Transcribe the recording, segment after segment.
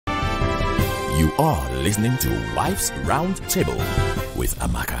You are listening to Wivesroundtable with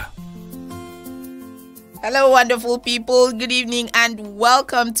Amaka. Hello, wonderful people. Good evening and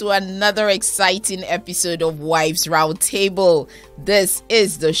welcome to another exciting episode of Wivesroundtable. This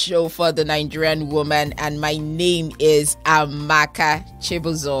is the show for the Nigerian woman and my name is Amaka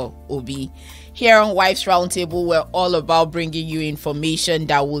Chibuzo-Obi. Here on Wivesroundtable, we're all about bringing you information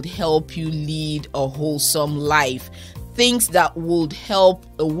that would help you lead a wholesome life. Things that would help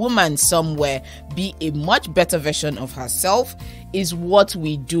a woman somewhere be a much better version of herself is what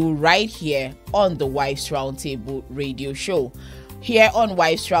we do right here on the Wivesroundtable radio show. Here on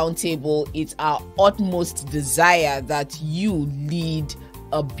Wivesroundtable, it's our utmost desire that you lead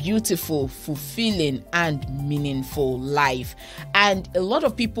a beautiful, fulfilling, and meaningful life. And a lot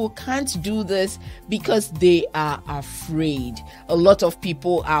of people can't do this because they are afraid. A lot of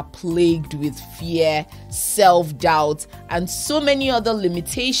people are plagued with fear, self-doubt, and so many other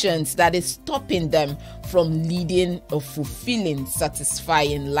limitations that is stopping them from leading a fulfilling,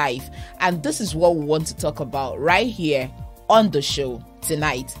 satisfying life. And this is what we want to talk about right here on the show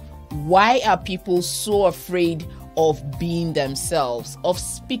tonight. Why are people so afraid of being themselves, of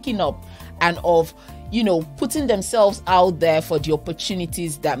speaking up, and of, putting themselves out there for the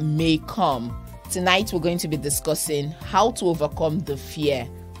opportunities that may come? Tonight, we're going to be discussing how to overcome the fear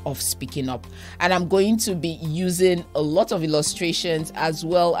of speaking up. And I'm going to be using a lot of illustrations as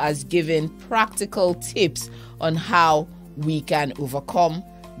well as giving practical tips on how we can overcome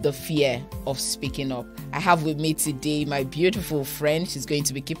the fear of speaking up. I have with me today my beautiful friend. She's going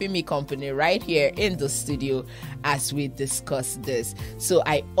to be keeping me company right here in the studio as we discuss this. So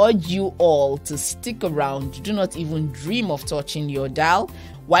I urge you all to stick around. Do not even dream of touching your dial.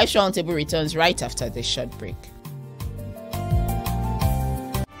 Wivesroundtable returns right after this short break.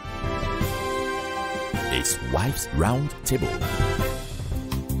 It's Wivesroundtable.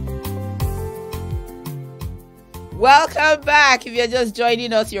 Welcome back. If you're just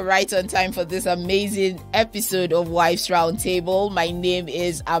joining us, you're right on time for this amazing episode of Wivesroundtable. My name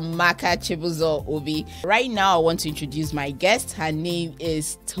is Amaka Chibuzo-Obi. Right now, I want to introduce my guest. Her name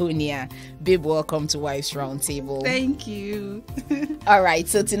is Tonia. Babe, welcome to Wivesroundtable. Thank you. All right,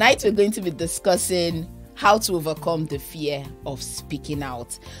 so tonight we're going to be discussing how to overcome the fear of speaking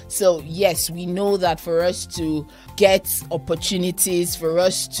out. So yes, we know that for us to get opportunities, for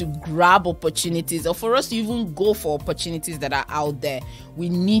us to grab opportunities, or for us to even go for opportunities that are out there, we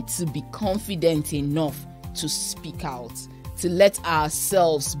need to be confident enough to speak out, to let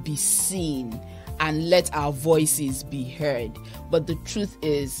ourselves be seen and let our voices be heard. But the truth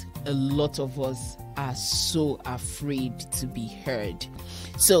is, a lot of us are so afraid to be heard.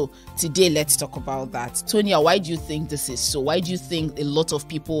 So today, let's talk about that. Tonia, why do you think this is so? Why do you think a lot of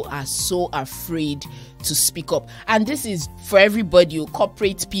people are so afraid to speak up? And this is for everybody,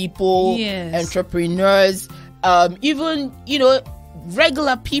 corporate people, yes, entrepreneurs, even,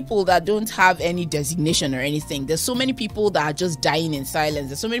 regular people that don't have any designation or anything. There's so many people that are just dying in silence.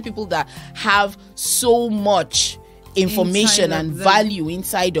 There's so many people that have so much information and value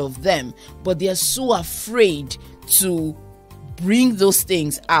inside of them, but they are so afraid to bring those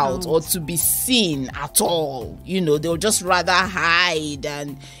things out or to be seen at all. They'll just rather hide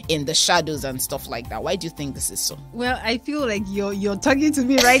and in the shadows and stuff like that. Why do you think this is so? Well, I feel like you're talking to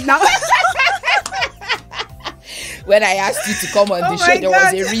me right now. When I asked you to come on the show, there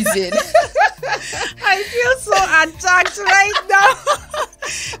was a reason. I feel so attacked right now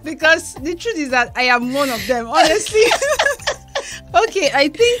because the truth is that I am one of them, honestly. Okay, I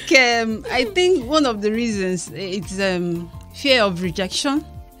think one of the reasons it's fear of rejection.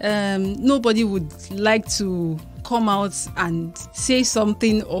 Nobody would like to come out and say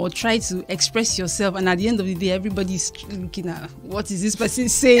something or try to express yourself, and at the end of the day, everybody's looking at what is this person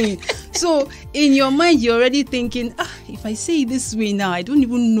saying. So in your mind, you're already thinking, if I say it this way now, I don't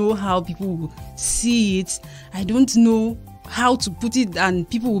even know how people will see it. I don't know how to put it and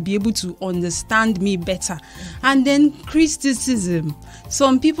people will be able to understand me better. And then criticism.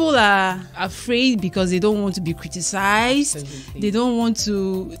 Some people are afraid because they don't want to be criticized. Absolutely. They don't want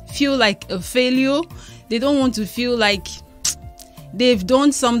to feel like a failure. They don't want to feel like they've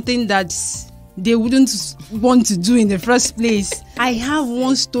done something that they wouldn't want to do in the first place. I have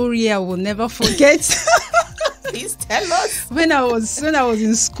one story I will never forget. Please tell us. When I was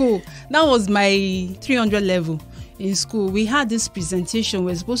in school, that was my 300 level. In school, we had this presentation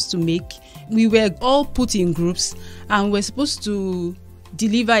we're supposed to make. We were all put in groups and we're supposed to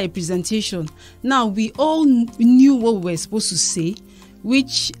deliver a presentation. Now, we all knew what we were supposed to say,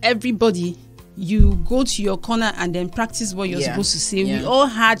 which everybody, you go to your corner and then practice what you're supposed to say. We all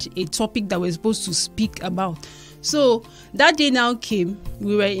had a topic that we're supposed to speak about. So that day now came,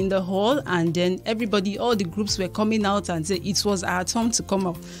 we were in the hall, and then everybody, all the groups were coming out and said it was our turn to come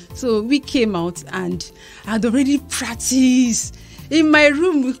out. So we came out, and I had already practiced. In my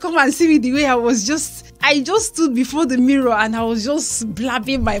room, come and see me the way I just stood before the mirror and I was just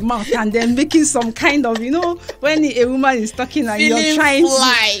blabbing my mouth and then making some kind of, when a woman is talking and you're trying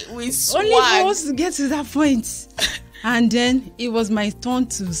with only for us to get to that point. And then it was my turn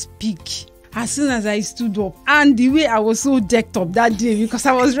to speak. As soon as I stood up, and the way I was so decked up that day, because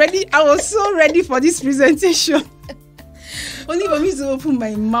I was so ready for this presentation. Only for me to open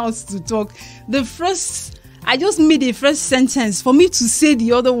my mouth to talk. I just made a first sentence. For me to say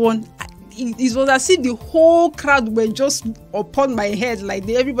the other one, it was as if the whole crowd were just upon my head, like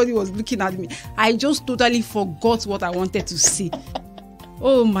everybody was looking at me. I just totally forgot what I wanted to say.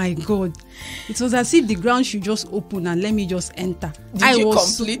 Oh my God. It was as if the ground should just open and let me just enter. Did you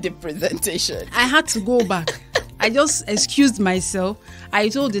complete the presentation? I had to go back. I just excused myself. I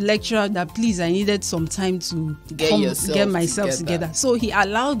told the lecturer that please, I needed some time to get myself together. So he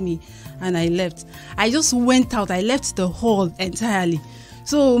allowed me and I left. I just went out. I left the hall entirely.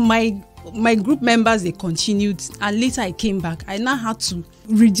 So my group members, they continued, and later I came back. I now had to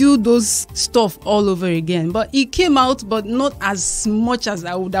redo those stuff all over again. But it came out, but not as much as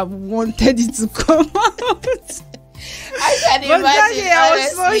I would have wanted it to come out. I can imagine. But that day I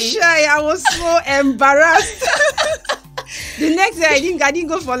was so shy. I was so embarrassed. The next day I didn't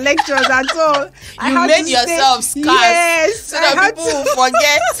go for lectures at all. You made yourself scarce. Yes, so that people will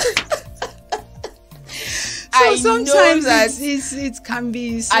forget. So sometimes it can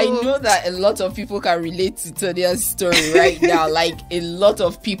be so... I know that a lot of people can relate to Tonia's story right now. Like, a lot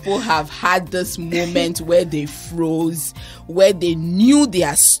of people have had this moment where they froze, where they knew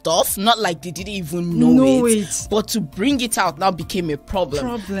their stuff, not like they didn't even know it, but to bring it out now became a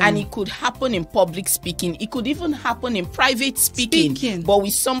problem. And it could happen in public speaking. It could even happen in private speaking. But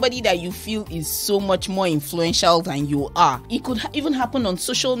with somebody that you feel is so much more influential than you are. It could even happen on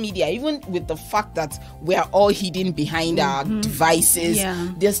social media, even with the fact that we are all hidden behind our devices.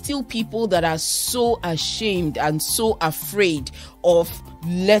 There's still people that are so ashamed and so afraid of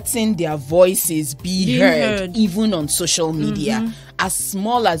letting their voices be heard even on social media. As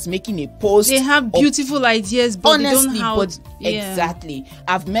small as making a post. They have beautiful ideas, but honestly, they don't have... Exactly.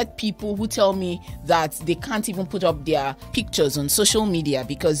 I've met people who tell me that they can't even put up their pictures on social media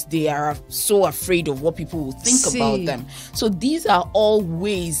because they are so afraid of what people will think about them. So these are all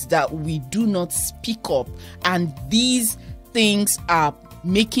ways that we do not speak up, and these things are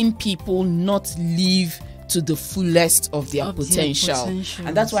making people not live to the fullest of their potential.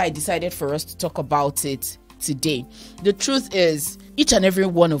 And that's why I decided for us to talk about it today. The truth is, each and every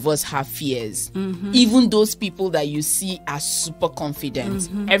one of us have fears. Even those people that you see are super confident.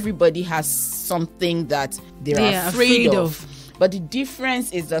 Everybody has something that they're afraid of. But the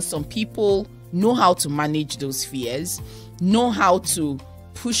difference is that some people know how to manage those fears, know how to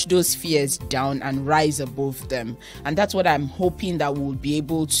push those fears down and rise above them. And that's what I'm hoping that we'll be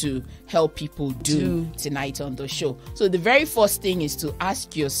able to help people do tonight on the show. So the very first thing is to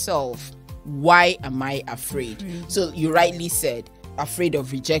ask yourself, why am I afraid? So you rightly said, afraid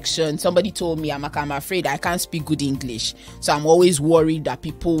of rejection. Somebody told me, Amaka, I'm afraid I can't speak good English. So I'm always worried that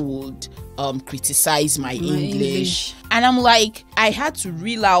people would criticize my English. And I'm like, I had to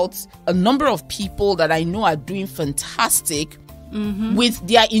reel out a number of people that I know are doing fantastic with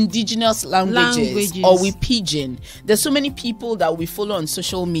their indigenous languages or with pidgin. There's so many people that we follow on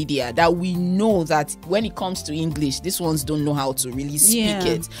social media that we know that when it comes to English, these ones don't know how to really speak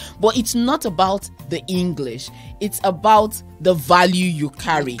it. But it's not about the English. It's about the value you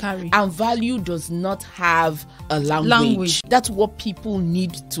carry. And value does not have a language. That's what people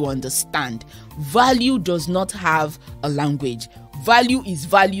need to understand. Value does not have a language. Value is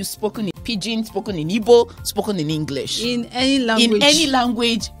value spoken in pidgin, spoken in Igbo, spoken in English. In any language. In any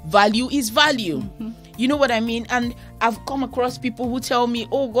language, value is value. You know what I mean? And I've come across people who tell me,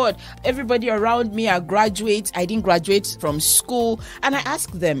 oh God, everybody around me are graduates. I didn't graduate from school. And I ask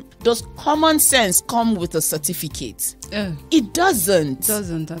them, does common sense come with a certificate? It doesn't. It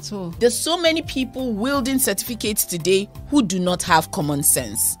doesn't at all. There's so many people wielding certificates today who do not have common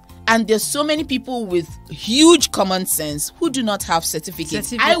sense. And there's so many people with huge common sense who do not have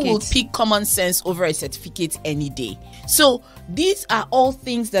certificates. I will pick common sense over a certificate any day. So these are all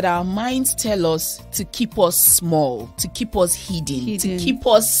things that our minds tell us to keep us small, to keep us hidden. To keep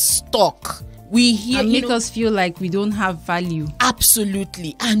us stuck. We hear and make us feel like we don't have value.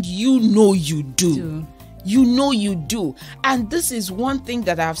 Absolutely. And you know you do. You know you do. And this is one thing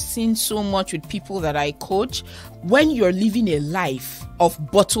that I've seen so much with people that I coach. When you're living a life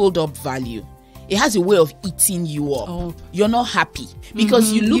of bottled up value, it has a way of eating you up. Oh. You're not happy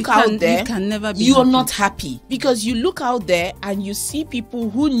because you look out there. You can never be You're happy. not happy because you look out there and you see people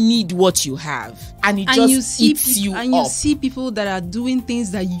who need what you have, and it just eats you up. And you see people that are doing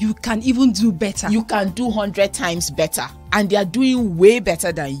things that you can even do better. You can do 100 times better, and they are doing way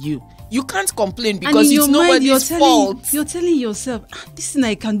better than you. You can't complain because it's nobody's fault. You're telling yourself, this thing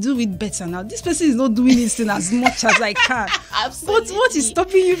I can do it better now. This person is not doing this thing as much as I can. Absolutely. But what is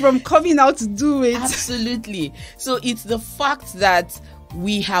stopping you from coming out to do it? Absolutely. So it's the fact that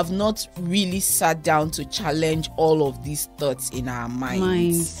we have not really sat down to challenge all of these thoughts in our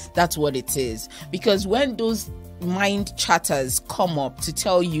minds. That's what it is. Because when those mind chatters come up to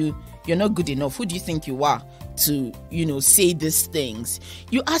tell you you're not good enough, who do you think you are to, say these things?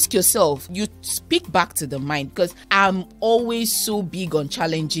 You ask yourself, you speak back to the mind, because I'm always so big on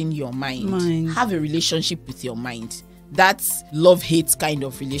challenging your mind. Have a relationship with your mind. That's love-hate kind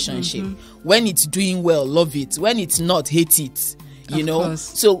of relationship. When it's doing well, love it. When it's not, hate it.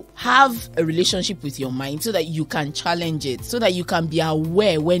 So have a relationship with your mind so that you can challenge it, so that you can be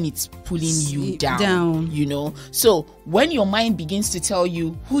aware when it's pulling you down. So when your mind begins to tell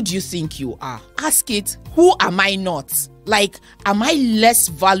you, who do you think you are? Ask it, who am I not? Like, am I less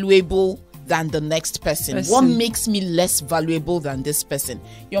valuable than the next person? What makes me less valuable than this person?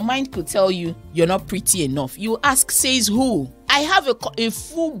 Your mind could tell you you're not pretty enough. You ask, says who? I have a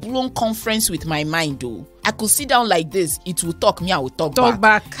full-blown conference with my mind, though. I could sit down like this. It will talk, me, I will talk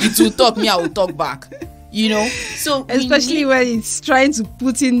back. It will talk, me, I will talk back. So especially when it's trying to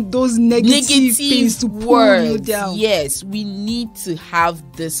put in those negative things to pull you down. Yes, we need to have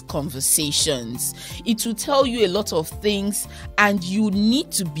these conversations. It will tell you a lot of things, and you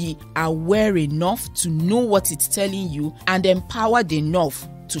need to be aware enough to know what it's telling you and empowered enough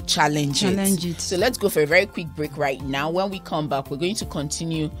to challenge it. So let's go for a very quick break right now. When we come back, we're going to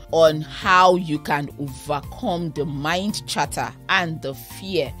continue on how you can overcome the mind chatter and the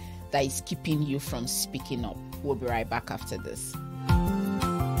fear that is keeping you from speaking up. We'll be right back after this.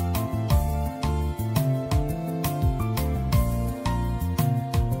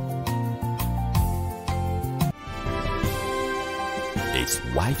 It's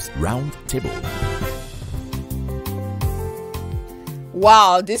Wivesroundtable.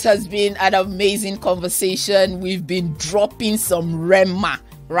 Wow, this has been an amazing conversation. We've been dropping some rema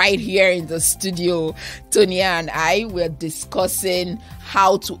right here in the studio. Tonya and I were discussing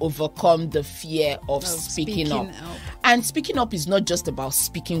how to overcome the fear of speaking up. And speaking up is not just about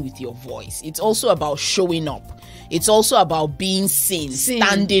speaking with your voice. It's also about showing up. It's also about being seen.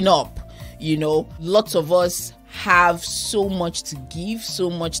 Standing up. Lots of us have so much to give, so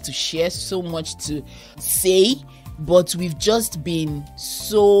much to share, so much to say, but we've just been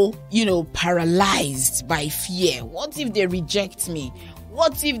so, paralyzed by fear. What if they reject me?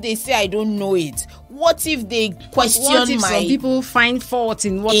 What if they say I don't know it? What if they question some people find fault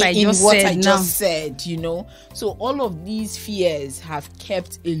in what I just said? So all of these fears have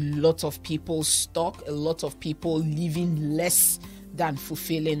kept a lot of people stuck, a lot of people living less than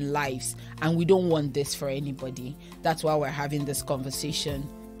fulfilling lives. And we don't want this for anybody. That's why we're having this conversation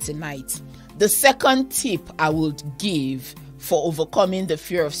tonight. The second tip I would give for overcoming the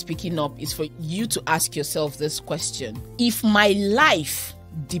fear of speaking up is for you to ask yourself this question. If my life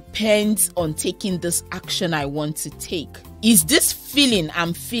depends on taking this action I want to take, is this feeling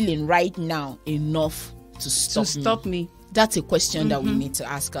I'm feeling right now enough to stop me? That's a question that we need to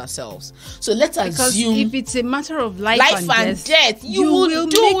ask ourselves. So let's assume if it's a matter of life and death, you will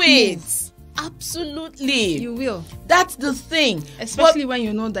do it. Absolutely. You will. That's the thing. Especially when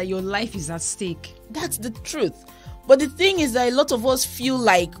you know that your life is at stake. That's the truth. But the thing is that a lot of us feel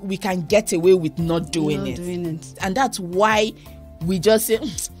like we can get away with not doing it. And that's why we just say,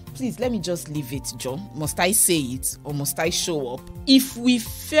 please, let me just leave it, John. Must I say it or must I show up? If we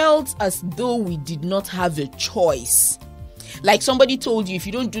felt as though we did not have a choice, like somebody told you, if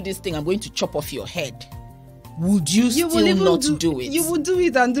you don't do this thing, I'm going to chop off your head, would you still not do it? You will do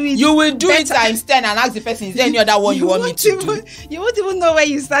it and do it. You will do it times 10 and ask the person, is there any other one you want me to do? You won't even know when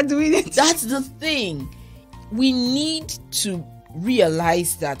you start doing it. That's the thing. We need to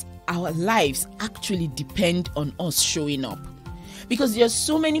realize that our lives actually depend on us showing up. Because there are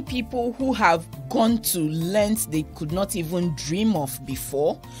so many people who have gone to lengths they could not even dream of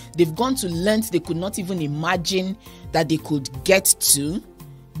before. They've gone to lengths they could not even imagine that they could get to,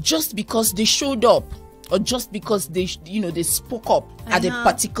 just because they showed up, or just because they spoke up at a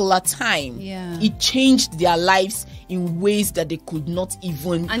particular time. It changed their lives in ways that they could not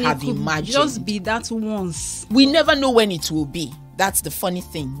even have imagined. Just be that once. We never know when it will be. That's the funny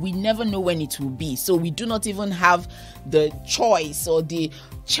thing. We never know when it will be. So we do not even have the choice or the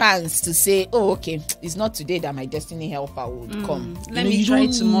chance to say, oh, okay, it's not today that my destiny helper will come. Let me try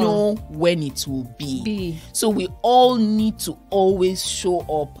tomorrow. Know when it will be. So we all need to always show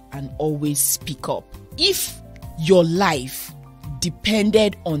up and always speak up. If your life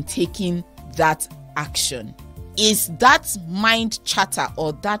depended on taking that action, is that mind chatter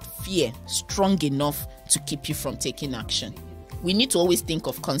or that fear strong enough to keep you from taking action? We need to always think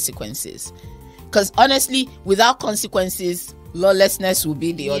of consequences, because honestly, without consequences, lawlessness will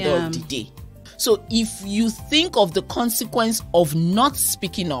be the order of the day. So if you think of the consequence of not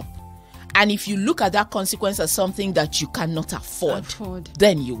speaking up, and if you look at that consequence as something that you cannot afford,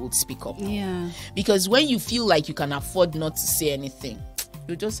 then you will speak up. Because when you feel like you can afford not to say anything,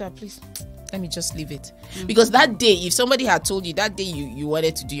 you just say, please, let me just leave it. Because that day, if somebody had told you, that day you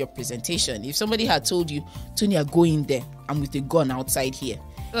wanted to do your presentation, if somebody had told you, Tonya, go in there, I'm with a gun outside here.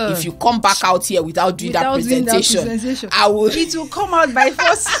 If you come back out here without doing that presentation, I will. It will come out by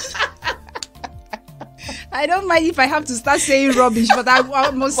force. I don't mind if I have to start saying rubbish, but I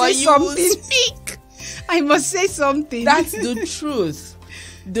must say something. Will speak. I must say something. That's the truth.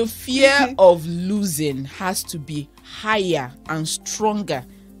 The fear of losing has to be higher and stronger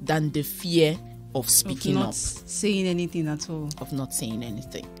than the fear of speaking up. Of not saying anything at all. Of not saying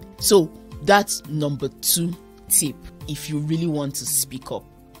anything. So that's number 2 tip. If you really want to speak up,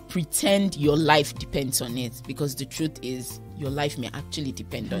 pretend your life depends on it, because the truth is your life may actually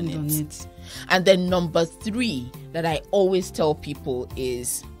depend on it. And then number 3 that I always tell people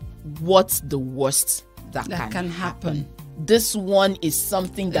is, what's the worst that can happen? This one is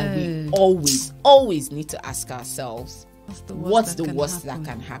something that we always need to ask ourselves. What's the worst that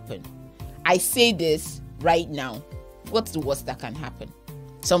can happen? I say this right now. What's the worst that can happen?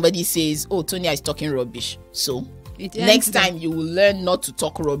 Somebody says, oh, Tonya is talking rubbish. So next time you will learn not to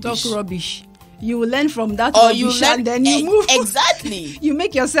talk rubbish. You will learn from that rubbish, and then you move. Exactly. You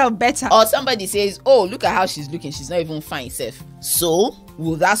make yourself better. Or somebody says, oh, look at how she's looking. She's not even fine self. So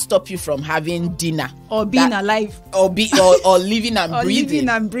will that stop you from having dinner? Or being alive? Or living and or breathing? Living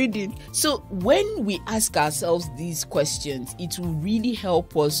and breathing. So when we ask ourselves these questions, it will really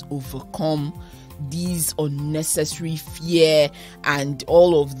help us overcome these unnecessary fear and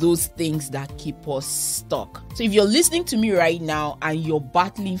all of those things that keep us stuck. So if you're listening to me right now and you're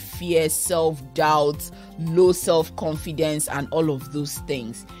battling fear, self-doubt, low self-confidence and all of those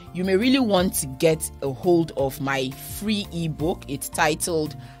things, you may really want to get a hold of my free ebook. It's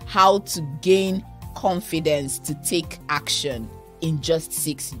titled How to Gain Confidence to Take Action in Just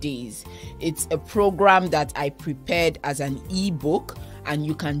 6 Days. It's a program that I prepared as an ebook, and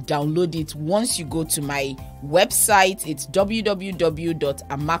you can download it once you go to my website. It's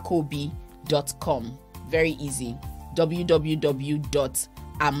www.amakaobi.com. Very easy.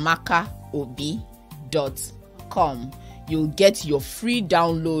 www.amakaobi.com. You'll get your free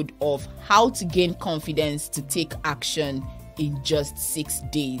download of How to Gain Confidence to Take Action in Just 6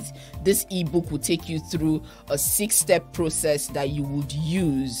 Days. This ebook will take you through a 6-step process that you would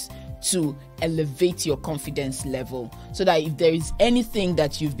use to elevate your confidence level, so that if there is anything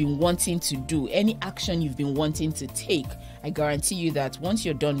that you've been wanting to do, any action you've been wanting to take, I guarantee you that once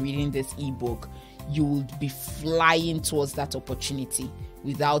you're done reading this ebook, you will be flying towards that opportunity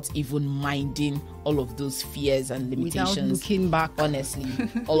without even minding all of those fears and limitations. Without looking back. Honestly,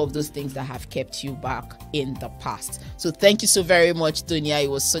 all of those things that have kept you back in the past. So thank you so very much, Tonya. It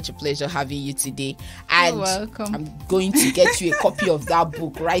was such a pleasure having you today. And you're welcome. I'm going to get you a copy of that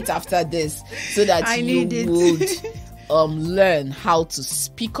book right after this, so that you would learn how to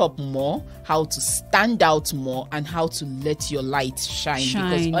speak up more, how to stand out more, and how to let your light shine.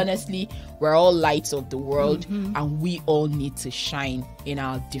 Because honestly, we're all lights of the world, and we all need to shine in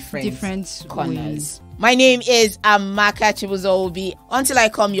our different corners. Ways. My name is Amaka Chibuzo-Obi. Until I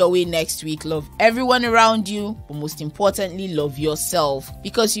come your way next week, love everyone around you, but most importantly, love yourself,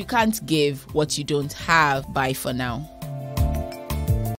 because you can't give what you don't have. Bye for now.